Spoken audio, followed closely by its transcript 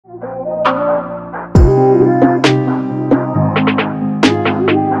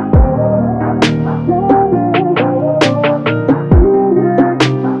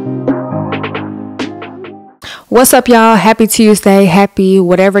What's up, y'all? Happy Tuesday. Happy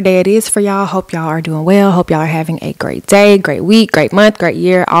whatever day it is for y'all. Hope y'all are doing well. Hope y'all are having a great day, great week, great month, great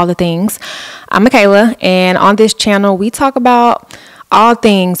year, all the things. I'm Makaila, and on this channel, we talk about all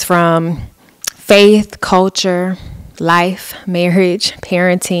things from faith, culture, life, marriage,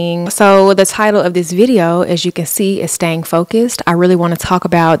 parenting. So the title of this video, as you can see, is Staying Focused. I really want to talk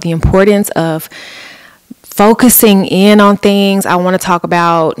about the importance of focusing in on things. I want to talk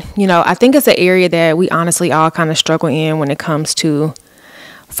about, I think it's an area that we honestly all kind of struggle in when it comes to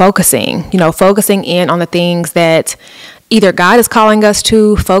focusing in on the things that either God is calling us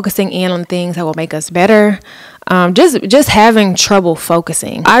to, focusing in on things that will make us better, just having trouble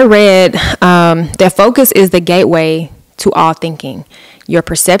focusing. I read that focus is the gateway to all thinking. Your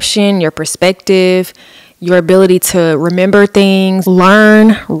perception, your perspective, your ability to remember things,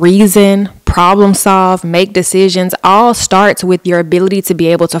 learn, reason, problem solve, make decisions, all starts with your ability to be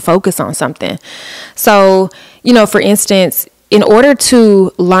able to focus on something. So, for instance, in order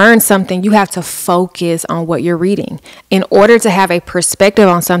to learn something, you have to focus on what you're reading. In order to have a perspective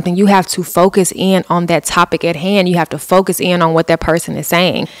on something, you have to focus in on that topic at hand. You have to focus in on what that person is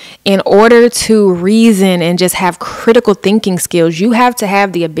saying. In order to reason and just have critical thinking skills, you have to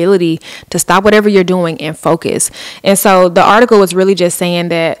have the ability to stop whatever you're doing and focus. And so the article was really just saying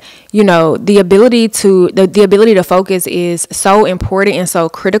that, the ability to focus is so important and so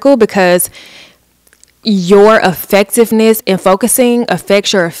critical because your effectiveness in focusing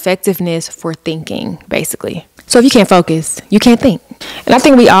affects your effectiveness for thinking, basically. So if you can't focus, you can't think. And I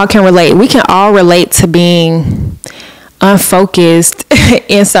think we all can relate. We can all relate to being unfocused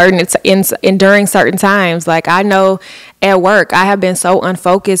during certain times. Like I know at work, I have been so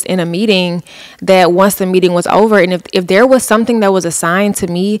unfocused in a meeting that once the meeting was over, and if there was something that was assigned to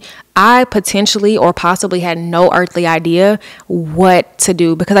me, I potentially or possibly had no earthly idea what to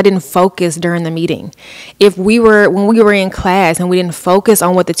do because I didn't focus during the meeting. When we were in class and we didn't focus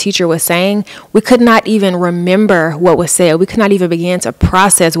on what the teacher was saying, we could not even remember what was said. We could not even begin to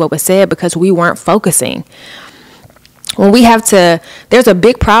process what was said because we weren't focusing. There's a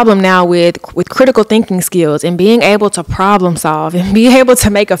big problem now with critical thinking skills and being able to problem solve and be able to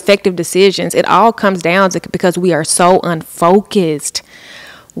make effective decisions. It all comes down to because we are so unfocused.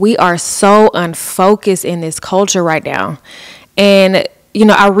 We are so unfocused in this culture right now. And,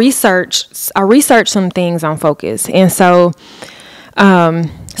 I researched some things on focus. And so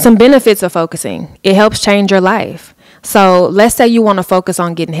some benefits of focusing. It helps change your life. So let's say you want to focus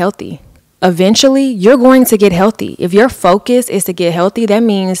on getting healthy. Eventually, you're going to get healthy. If your focus is to get healthy, that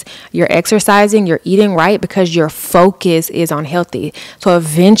means you're exercising, you're eating right because your focus is on healthy. So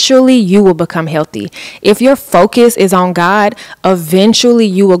eventually, you will become healthy. If your focus is on God, eventually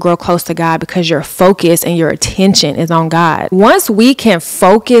you will grow close to God because your focus and your attention is on God. Once we can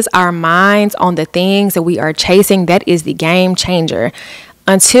focus our minds on the things that we are chasing, that is the game changer.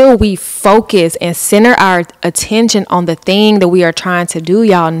 Until we focus and center our attention on the thing that we are trying to do,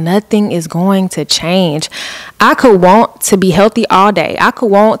 y'all, nothing is going to change. I could want to be healthy all day. I could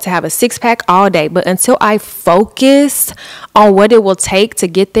want to have a six-pack all day. But until I focus on what it will take to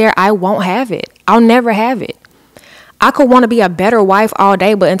get there, I won't have it. I'll never have it. I could want to be a better wife all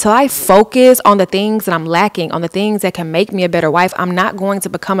day, but until I focus on the things that I'm lacking, on the things that can make me a better wife, I'm not going to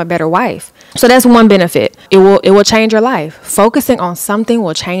become a better wife. So that's one benefit. It will change your life. Focusing on something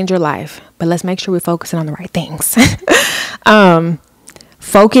will change your life, but let's make sure we're focusing on the right things.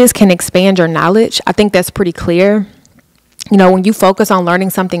 Focus can expand your knowledge. I think that's pretty clear. When you focus on learning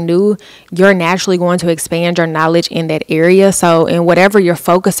something new, you're naturally going to expand your knowledge in that area. So in whatever you're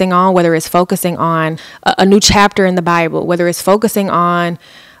focusing on, whether it's focusing on a new chapter in the Bible, whether it's focusing on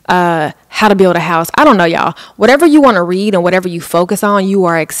how to build a house, I don't know, y'all. Whatever you want to read and whatever you focus on, you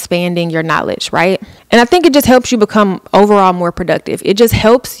are expanding your knowledge, right? And I think it just helps you become overall more productive. It just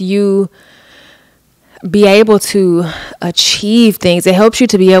helps you be able to achieve things. It helps you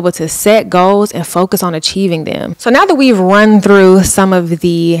to be able to set goals and focus on achieving them. So now that we've run through some of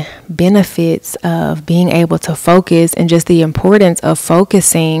the benefits of being able to focus and just the importance of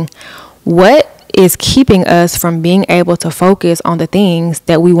focusing, what is keeping us from being able to focus on the things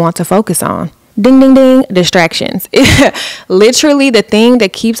that we want to focus on? Ding, ding, ding, distractions. Literally, the thing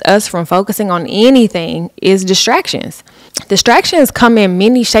that keeps us from focusing on anything is distractions. Distractions come in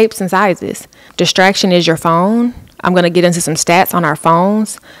many shapes and sizes. Distraction is your phone. I'm going to get into some stats on our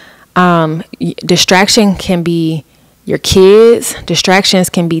phones. Distraction can be your kids. Distractions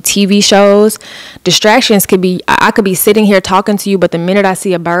can be TV shows. Distractions could be, I could be sitting here talking to you, but the minute I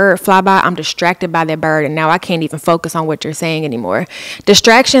see a bird fly by, I'm distracted by that bird, and now I can't even focus on what you're saying anymore.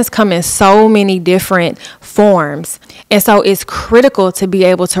 Distractions come in so many different forms. And so it's critical to be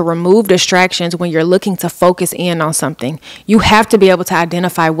able to remove distractions when you're looking to focus in on something. You have to be able to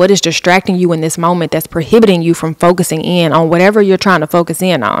identify what is distracting you in this moment that's prohibiting you from focusing in on whatever you're trying to focus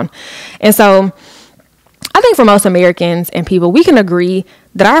in on. And so I think for most Americans and people, we can agree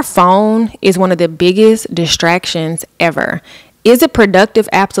that our phone is one of the biggest distractions ever. Is it productive?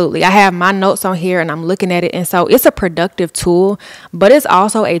 Absolutely. I have my notes on here and I'm looking at it. And so it's a productive tool, but it's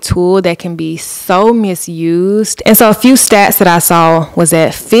also a tool that can be so misused. And so a few stats that I saw was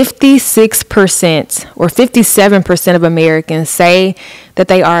that 56% or 57% of Americans say that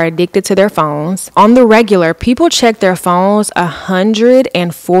they are addicted to their phones. On the regular, people check their phones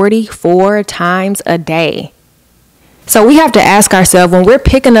 144 times a day. So we have to ask ourselves, when we're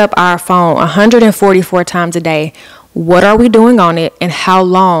picking up our phone 144 times a day, what are we doing on it, and how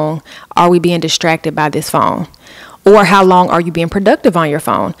long are we being distracted by this phone? Or how long are you being productive on your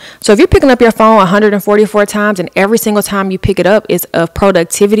phone? So if you're picking up your phone 144 times and every single time you pick it up is of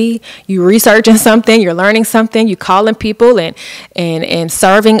productivity, you researching something, you're learning something, you calling people and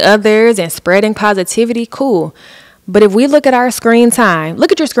serving others and spreading positivity, cool. But if we look at our screen time,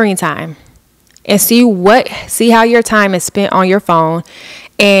 look at your screen time and see how your time is spent on your phone.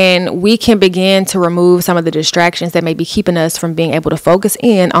 And we can begin to remove some of the distractions that may be keeping us from being able to focus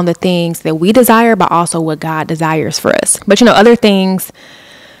in on the things that we desire, but also what God desires for us. But other things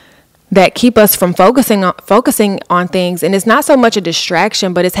that keep us from focusing on things, and it's not so much a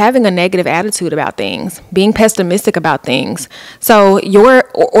distraction, but it's having a negative attitude about things, being pessimistic about things. So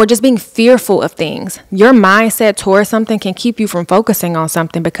or just being fearful of things. Your mindset towards something can keep you from focusing on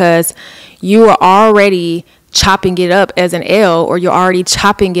something because you are already chopping it up as an L, or you're already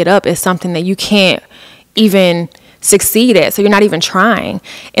chopping it up as something that you can't even succeed at. So you're not even trying.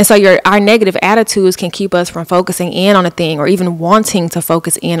 And so our negative attitudes can keep us from focusing in on a thing or even wanting to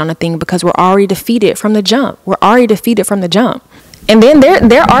focus in on a thing because we're already defeated from the jump. And then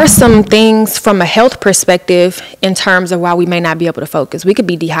there are some things from a health perspective in terms of why we may not be able to focus. We could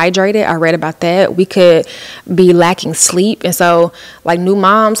be dehydrated. I read about that. We could be lacking sleep. And so like new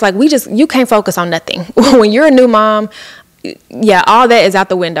moms, like you can't focus on nothing. When you're a new mom, yeah, all that is out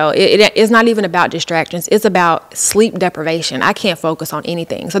the window. It's not even about distractions. It's about sleep deprivation. I can't focus on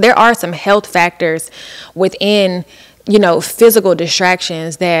anything. So there are some health factors within, physical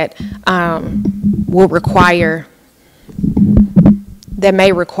distractions that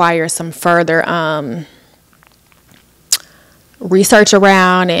may require some further research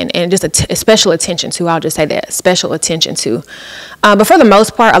around and just a special attention to. I'll just say that, special attention to. But for the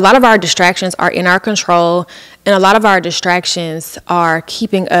most part, a lot of our distractions are in our control, and a lot of our distractions are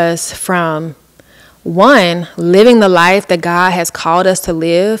keeping us from, one, living the life that God has called us to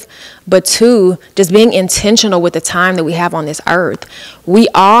live, but two, just being intentional with the time that we have on this earth. We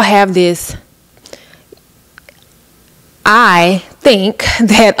all have this. I think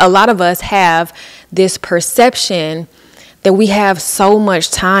that a lot of us have this perception that we have so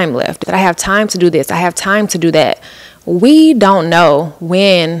much time left, that I have time to do this, I have time to do that. We don't know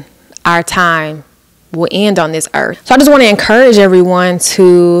when our time will end on this earth. So I just want to encourage everyone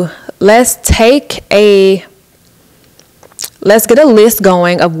to let's get a list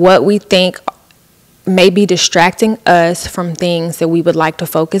going of what we think may be distracting us from things that we would like to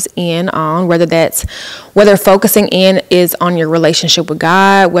focus in on, whether focusing in is on your relationship with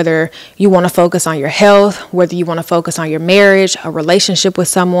God, whether you want to focus on your health, whether you want to focus on your marriage, a relationship with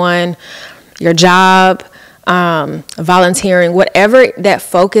someone, your job, volunteering, whatever that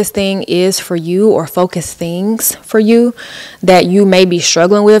focus thing is for you, or focus things for you that you may be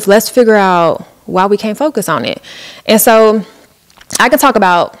struggling with. Let's figure out why we can't focus on it. And so I can talk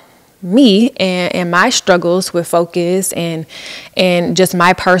about me and my struggles with focus and just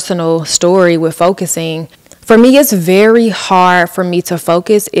my personal story with focusing. For me, it's very hard for me to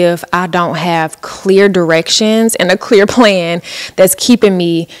focus if I don't have clear directions and a clear plan that's keeping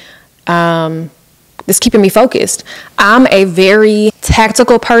me focused. I'm a very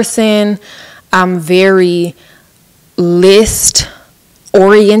tactical person. I'm very list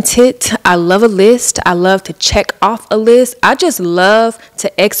oriented. I love a list. I love to check off a list. I just love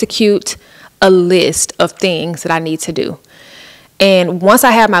to execute a list of things that I need to do. And once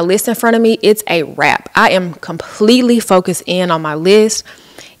I have my list in front of me, it's a wrap. I am completely focused in on my list.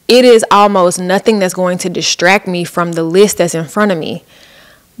 It is almost nothing that's going to distract me from the list that's in front of me.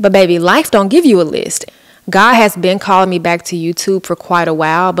 But baby, life don't give you a list. God has been calling me back to YouTube for quite a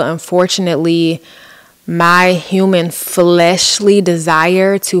while, but unfortunately, my human fleshly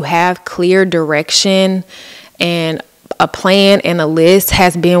desire to have clear direction and a plan and a list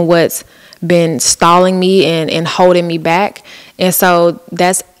has been what's been stalling me and holding me back. And so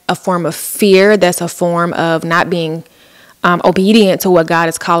that's a form of fear. That's a form of not being obedient to what God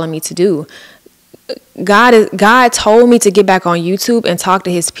is calling me to do. God told me to get back on YouTube and talk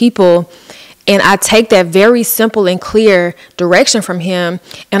to his people. And I take that very simple and clear direction from him,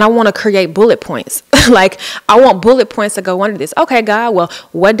 and I want to create bullet points. Like, I want bullet points to go under this. Okay, God, well,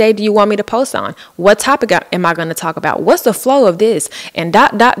 what day do you want me to post on? What topic am I going to talk about? What's the flow of this? And ...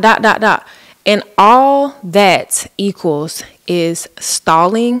 And all that equals is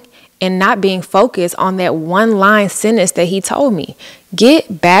stalling and not being focused on that one line sentence that he told me.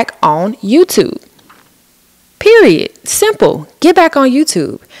 Get back on YouTube. Period. Simple. Get back on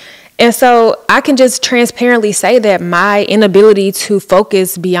YouTube. And so I can just transparently say that my inability to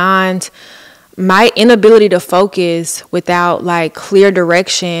focus without like clear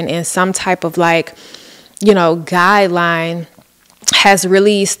direction and some type of like, guideline has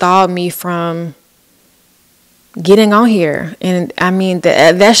really stalled me from getting on here. And I mean,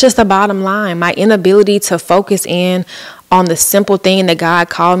 that's just the bottom line. My inability to focus in on the simple thing that God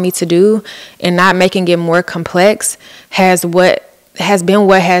called me to do and not making it more complex has been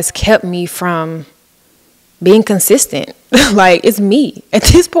what has kept me from being consistent. Like, it's me. At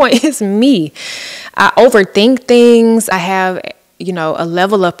this point, it's me. I overthink things. I have, a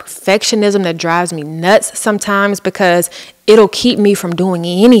level of perfectionism that drives me nuts sometimes because it'll keep me from doing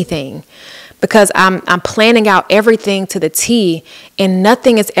anything. Because I'm planning out everything to the T, and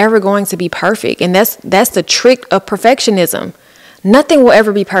nothing is ever going to be perfect. And that's the trick of perfectionism. Nothing will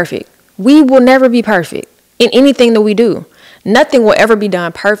ever be perfect. We will never be perfect in anything that we do. Nothing will ever be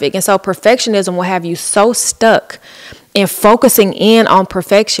done perfect. And so perfectionism will have you so stuck in focusing in on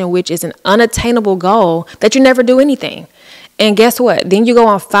perfection, which is an unattainable goal, that you never do anything. And guess what? Then you go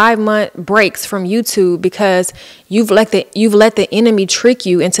on 5-month breaks from YouTube because you've let the enemy trick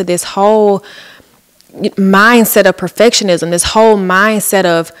you into this whole mindset of perfectionism, this whole mindset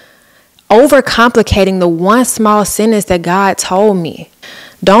of overcomplicating the one small sentence that God told me.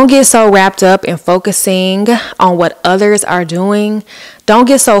 Don't get so wrapped up in focusing on what others are doing. Don't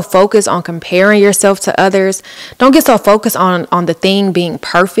get so focused on comparing yourself to others. Don't get so focused on the thing being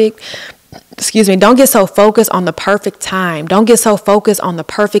perfect. Don't get so focused on the perfect time. Don't get so focused on the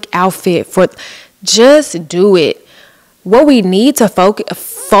perfect outfit. Just do it. What we need to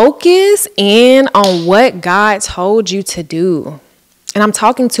focus in on what God told you to do. And I'm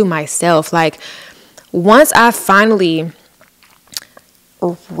talking to myself. Like, once I finally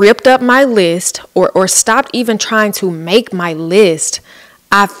ripped up my list or stopped even trying to make my list,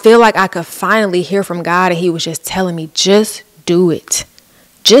 I feel like I could finally hear from God, and he was just telling me, just do it.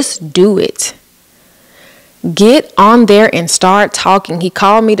 Just do it. Get on there and start talking. He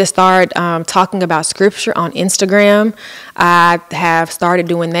called me to start talking about scripture on Instagram. I have started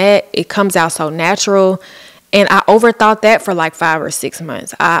doing that. It comes out so natural. And I overthought that for like 5 or 6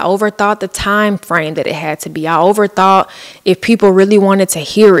 months. I overthought the time frame that it had to be. I overthought if people really wanted to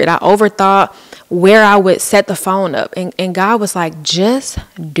hear it. I overthought where I would set the phone up. And God was like, just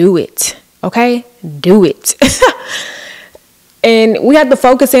do it. Okay? Do it. And we have to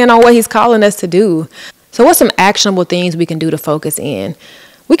focus in on what he's calling us to do. So what's some actionable things we can do to focus in?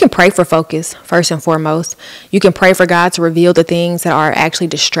 We can pray for focus, first and foremost. You can pray for God to reveal the things that are actually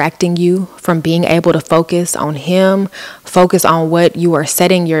distracting you from being able to focus on him, focus on what you are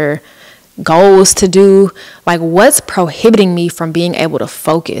setting your goals to do. Like, what's prohibiting me from being able to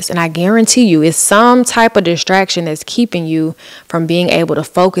focus? And I guarantee you it's some type of distraction that's keeping you from being able to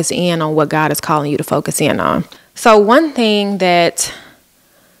focus in on what God is calling you to focus in on. So one thing that,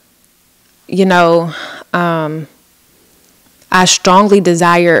 I strongly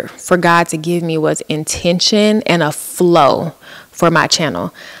desired for God to give me was intention and a flow for my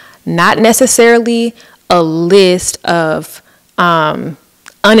channel. Not necessarily a list of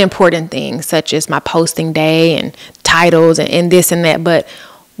unimportant things such as my posting day and titles and this and that, but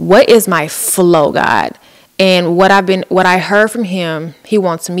what is my flow, God? And what I heard from him, he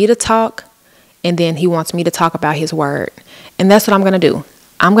wants me to talk, and then he wants me to talk about his word. And that's what I'm going to do.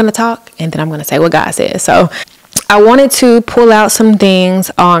 I'm going to talk, and then I'm going to say what God says. So I wanted to pull out some things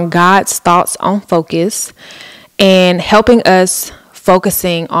on God's thoughts on focus and helping us focus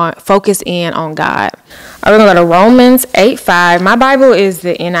in on God. I'm going to go to Romans 8:5. My Bible is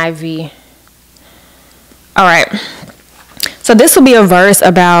the NIV. All right. So this will be a verse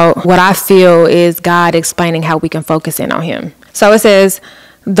about what I feel is God explaining how we can focus in on him. So it says,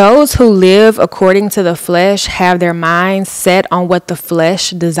 those who live according to the flesh have their minds set on what the flesh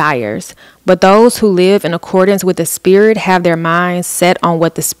desires. But those who live in accordance with the Spirit have their minds set on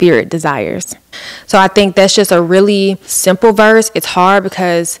what the Spirit desires. So I think that's just a really simple verse. It's hard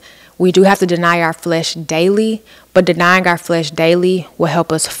because We do have to deny our flesh daily, but denying our flesh daily will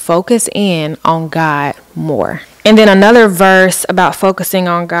help us focus in on God more. And then another verse about focusing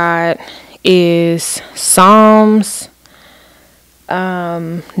on God is Psalms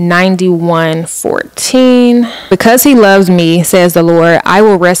 91:14. Because he loves me, says the Lord, I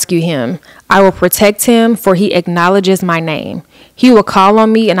will rescue him. I will protect him, for he acknowledges my name. He will call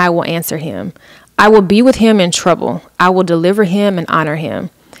on me and I will answer him. I will be with him in trouble. I will deliver him and honor him.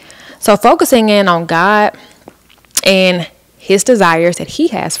 So focusing in on God and his desires that he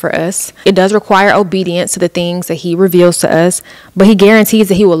has for us, it does require obedience to the things that he reveals to us, but he guarantees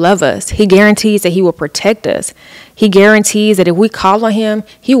that he will love us. He guarantees that he will protect us. He guarantees that if we call on him,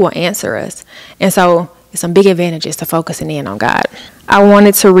 he will answer us. And so there's some big advantages to focusing in on God. I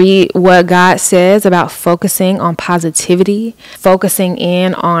wanted to read what God says about focusing on positivity, focusing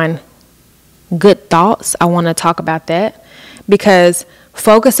in on good thoughts. I want to talk about that because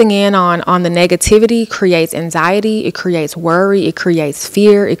focusing in on the negativity creates anxiety, it creates worry, it creates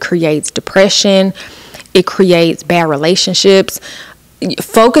fear, it creates depression, it creates bad relationships.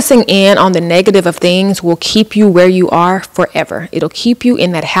 Focusing in on the negative of things will keep you where you are forever. It'll keep you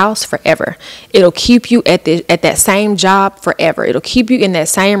in that house forever. It'll keep you at that same job forever. It'll keep you in that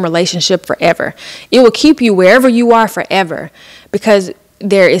same relationship forever. It will keep you wherever you are forever because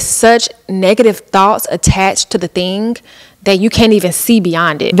there is such negative thoughts attached to the thing that you can't even see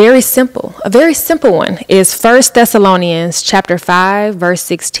beyond it. Very simple. A very simple one is 1 Thessalonians chapter 5, verse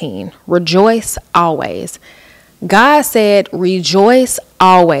 16. Rejoice always. God said, rejoice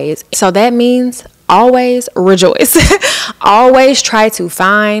always. So that means always rejoice. Always try to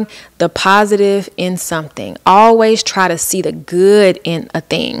find the positive in something. Always try to see the good in a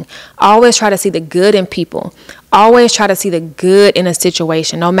thing. Always try to see the good in people. Always try to see the good in a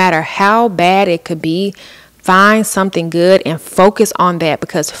situation, no matter how bad it could be. Find something good and focus on that,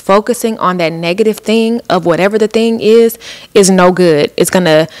 because focusing on that negative thing of whatever the thing is no good. It's going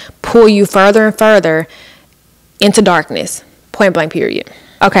to pull you further and further into darkness. Point blank, period.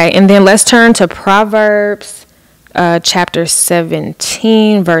 Okay, and then let's turn to Proverbs chapter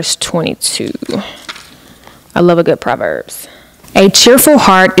 17, verse 22. I love a good Proverbs. A cheerful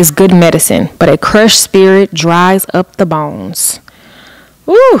heart is good medicine, but a crushed spirit dries up the bones.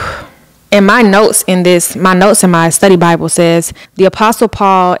 Woo! And my notes in my study Bible says, the Apostle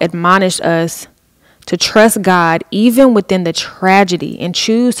Paul admonished us to trust God even within the tragedy and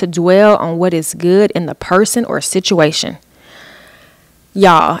choose to dwell on what is good in the person or situation.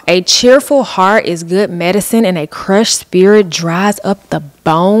 Y'all, a cheerful heart is good medicine and a crushed spirit dries up the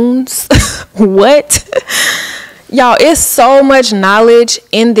bones. What? Y'all, it's so much knowledge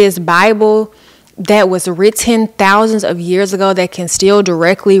in this Bible that was written thousands of years ago that can still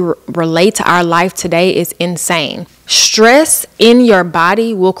directly relate to our life today. Is insane. Stress in your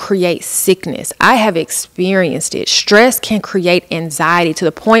body will create sickness. I have experienced it. Stress can create anxiety to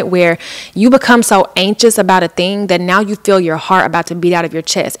the point where you become so anxious about a thing that now you feel your heart about to beat out of your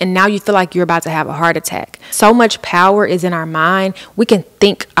chest, and now you feel like you're about to have a heart attack. So much power is in our mind. We can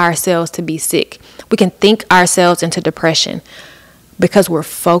think ourselves to be sick. We can think ourselves into depression, because we're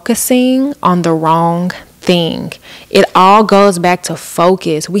focusing on the wrong thing. It all goes back to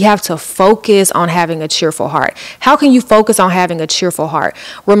focus. We have to focus on having a cheerful heart. How can you focus on having a cheerful heart?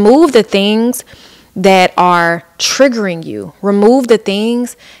 Remove the things that are triggering you. Remove the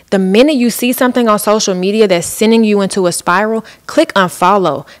things. The minute you see something on social media that's sending you into a spiral, click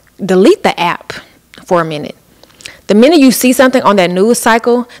unfollow. Delete the app for a minute. The minute you see something on that news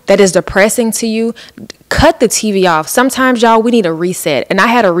cycle that is depressing to you, cut the TV off. Sometimes, y'all, we need a reset. And I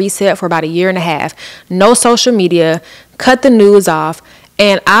had a reset for about 1.5 years. No social media, cut the news off.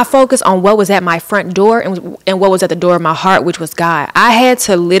 And I focused on what was at my front door and what was at the door of my heart, which was God. I had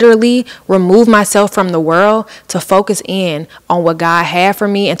to literally remove myself from the world to focus in on what God had for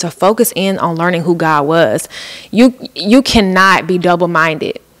me and to focus in on learning who God was. You cannot be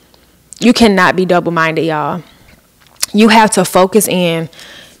double-minded. You cannot be double-minded, y'all. You have to focus in.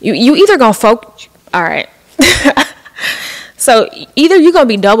 You either gonna focus. All right. So either you're gonna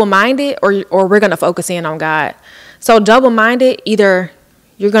be double-minded or we're gonna focus in on God. So double-minded, either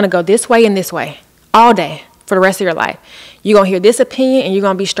you're gonna go this way and this way all day for the rest of your life. You're gonna hear this opinion and you're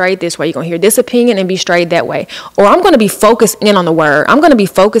gonna be straight this way. You're gonna hear this opinion and be straight that way. Or I'm gonna be focused in on the word. I'm gonna be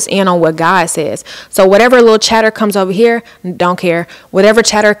focused in on what God says. So whatever little chatter comes over here, don't care. Whatever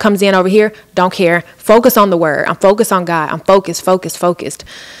chatter comes in over here, don't care. Focus on the word. I'm focused on God. I'm focused.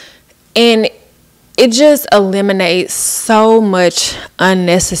 And it just eliminates so much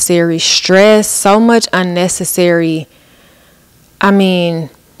unnecessary stress, so much unnecessary,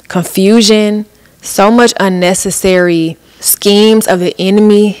 confusion, so much unnecessary schemes of the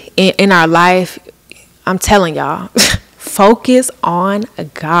enemy in our life, I'm telling y'all, focus on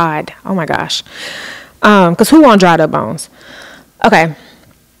God. Oh my gosh. Because who want dried up bones? Okay.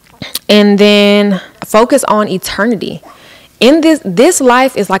 And then focus on eternity. In this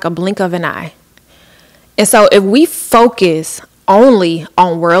life is like a blink of an eye. And so if we focus only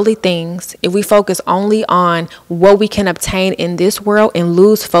on worldly things, if we focus only on what we can obtain in this world and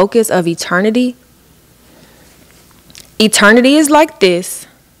lose focus of eternity, eternity is like this,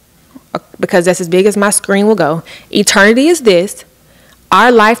 because that's as big as my screen will go. Eternity is this.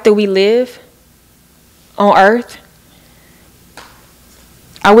 Our life that we live on earth,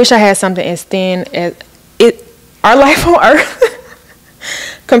 I wish I had something as thin as it. Our life on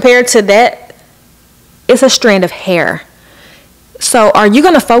earth compared to that, it's a strand of hair. So are you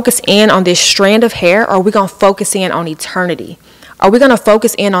going to focus in on this strand of hair, or are we going to focus in on eternity? Are we going to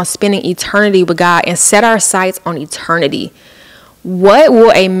focus in on spending eternity with God and set our sights on eternity? What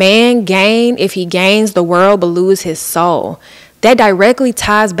will a man gain if he gains the world but lose his soul? That directly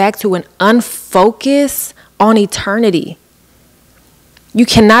ties back to an unfocus on eternity. You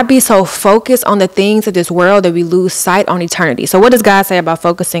cannot be so focused on the things of this world that we lose sight on eternity. So what does God say about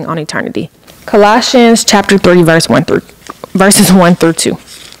focusing on eternity? Colossians chapter 3, verses 1 through 2.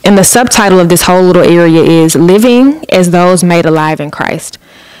 And the subtitle of this whole little area is Living as Those Made Alive in Christ.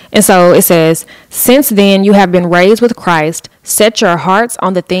 And so it says, since then you have been raised with Christ, set your hearts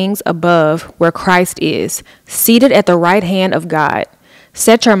on the things above where Christ is, seated at the right hand of God.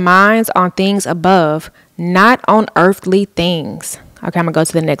 Set your minds on things above, not on earthly things. Okay, I'm going to go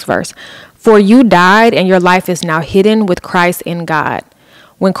to the next verse. For you died, and your life is now hidden with Christ in God.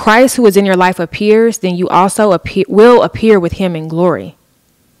 When Christ, who is in your life, appears, then you also will appear with him in glory.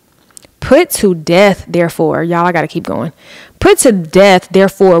 Put to death, therefore, y'all, I got to keep going. Put to death,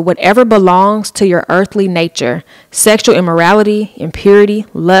 therefore, whatever belongs to your earthly nature, sexual immorality, impurity,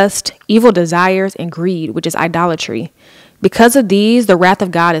 lust, evil desires, and greed, which is idolatry. Because of these, the wrath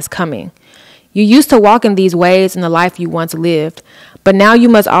of God is coming. You used to walk in these ways in the life you once lived, but now you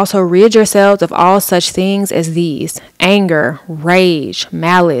must also rid yourselves of all such things as these: anger, rage,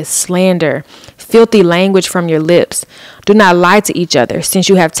 malice, slander, filthy language from your lips. Do not lie to each other, since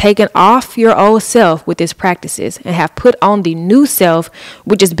you have taken off your old self with its practices and have put on the new self,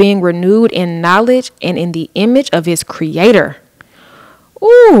 which is being renewed in knowledge and in the image of his creator.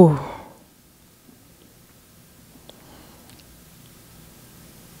 Ooh.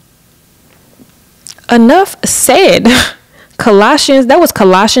 Enough said. That was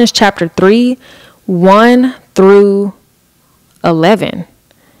Colossians chapter 3, 1 through 11.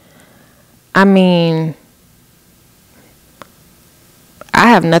 I mean, I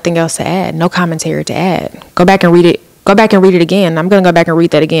have nothing else to add, no commentary to add. Go back and read it. Go back and read it again. I'm going to go back and read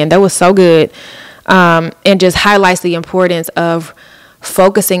that again. That was so good. And just highlights the importance of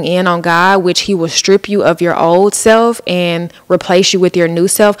focusing in on God, which he will strip you of your old self and replace you with your new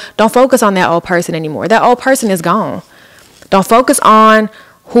self. Don't focus on that old person anymore. That old person is gone. Don't focus on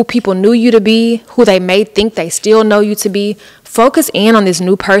who people knew you to be, who they may think they still know you to be. Focus in on this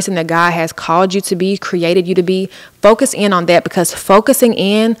new person that God has called you to be, created you to be. Focus in on that, because focusing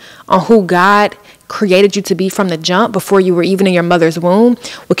in on who God created you to be from the jump, before you were even in your mother's womb,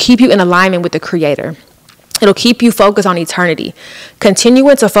 will keep you in alignment with the Creator. It'll keep you focused on eternity.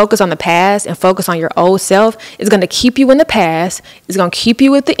 Continuing to focus on the past and focus on your old self is going to keep you in the past. It's going to keep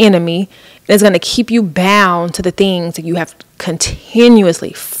you with the enemy. It's going to keep you bound to the things that you have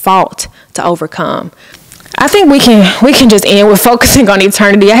continuously fought to overcome. I think we can just end with focusing on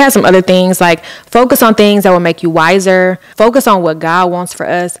eternity. I have some other things, like focus on things that will make you wiser. Focus on what God wants for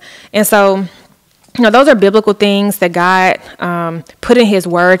us. And so, those are biblical things that God put in his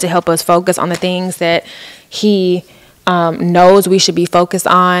word to help us focus on the things that he knows we should be focused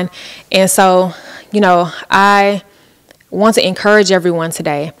on. And so, I want to encourage everyone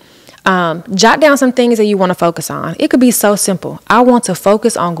today. Jot down some things that you want to focus on. It could be so simple. I want to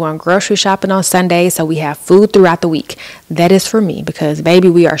focus on going grocery shopping on Sunday so we have food throughout the week. That is for me, because baby,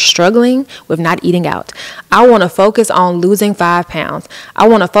 we are struggling with not eating out. I want to focus on losing 5 pounds. I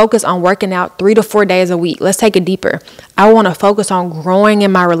want to focus on working out 3 to 4 days a week. Let's take it deeper. I want to focus on growing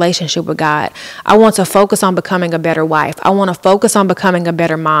in my relationship with God. I want to focus on becoming a better wife. I want to focus on becoming a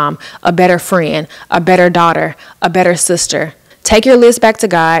better mom, a better friend, a better daughter, a better sister. Take your list back to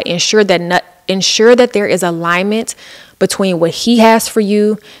God. Ensure that there is alignment between what he has for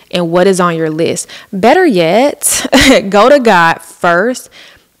you and what is on your list. Better yet, go to God first.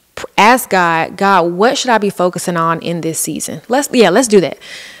 Ask God, what should I be focusing on in this season? Let's do that.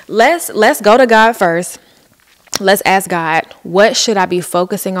 Let's go to God first. Let's ask God, what should I be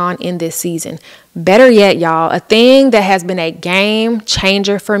focusing on in this season? Better yet, y'all, a thing that has been a game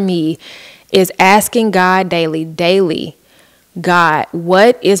changer for me is asking God daily, God,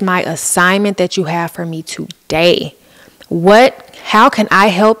 what is my assignment that you have for me today? How can I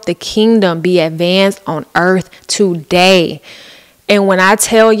help the kingdom be advanced on earth today? And when I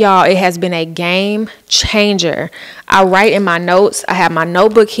tell y'all, it has been a game changer. I write in my notes. I have my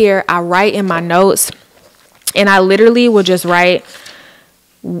notebook here. I write in my notes. And I literally will just write,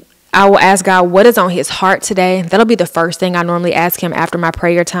 I will ask God what is on his heart today. That'll be the first thing I normally ask him after my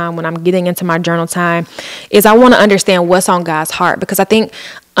prayer time when I'm getting into my journal time, is I want to understand what's on God's heart, because I think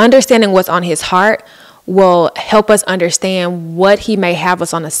understanding what's on his heart will help us understand what he may have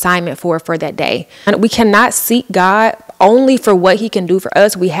us on assignment for that day. And we cannot seek God only for what he can do for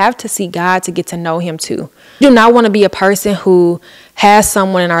us. We have to seek God to get to know him too. We do not want to be a person who has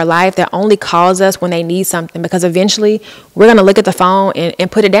someone in our life that only calls us when they need something, because eventually we're going to look at the phone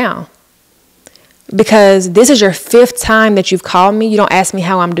and put it down. Because this is your 5th time that you've called me. You don't ask me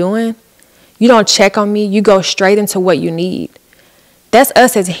how I'm doing. You don't check on me. You go straight into what you need. That's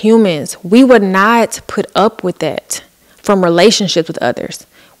us as humans. We would not put up with that from relationships with others.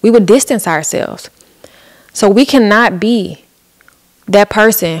 We would distance ourselves. So we cannot be that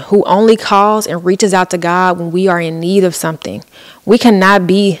person who only calls and reaches out to God when we are in need of something. We cannot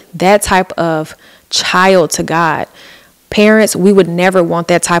be that type of child to God. Parents, we would never want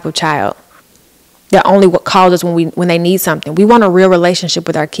that type of child that only calls us when they need something. We want a real relationship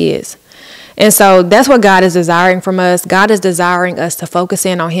with our kids. And so that's what God is desiring from us. God is desiring us to focus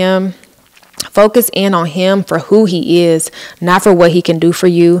in on him. Focus in on him for who he is, not for what he can do for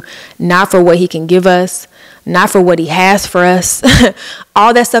you, not for what he can give us, not for what he has for us.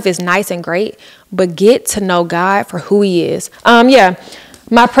 All that stuff is nice and great, but get to know God for who he is.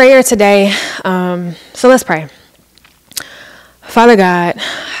 My prayer today. So let's pray. Father God,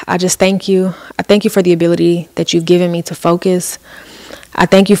 I just thank you. I thank you for the ability that you've given me to focus. I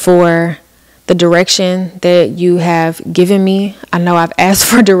thank you for the direction that you have given me. I know I've asked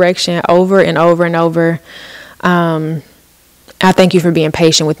for direction over and over and over. I thank you for being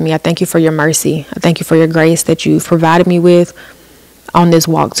patient with me. I thank you for your mercy. I thank you for your grace that you've provided me with on this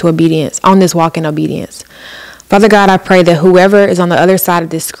walk to obedience, on this walk in obedience. Father God, I pray that whoever is on the other side of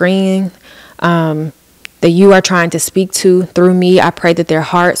this screen, that you are trying to speak to through me, I pray that their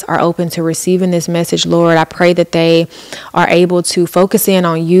hearts are open to receiving this message, Lord. I pray that they are able to focus in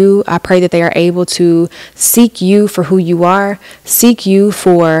on you. I pray that they are able to seek you for who you are, seek you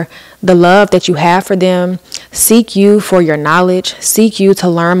for the love that you have for them, seek you for your knowledge, seek you to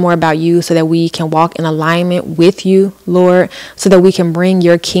learn more about you so that we can walk in alignment with you, Lord, so that we can bring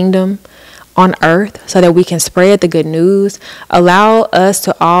your kingdom on earth, so that we can spread the good news. Allow us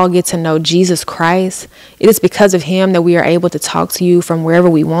to all get to know Jesus Christ. It is because of him that we are able to talk to you from wherever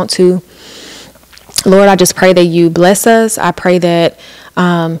we want to. Lord, I just pray that you bless us. I pray that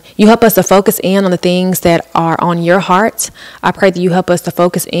you help us to focus in on the things that are on your heart. I pray that you help us to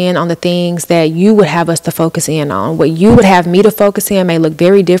focus in on the things that you would have us to focus in on. What you would have me to focus in may look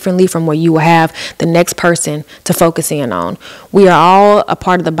very differently from what you will have the next person to focus in on. We are all a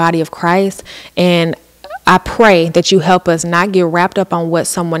part of the body of Christ, and I pray that you help us not get wrapped up on what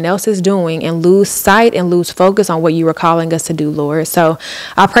someone else is doing and lose sight and lose focus on what you are calling us to do, Lord. So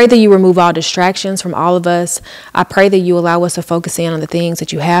I pray that you remove all distractions from all of us. I pray that you allow us to focus in on the things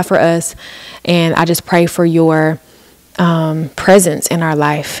that you have for us. And I just pray for your presence in our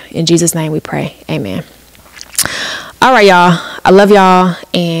life. In Jesus' name we pray. Amen. All right, y'all. I love y'all,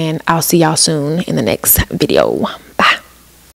 and I'll see y'all soon in the next video.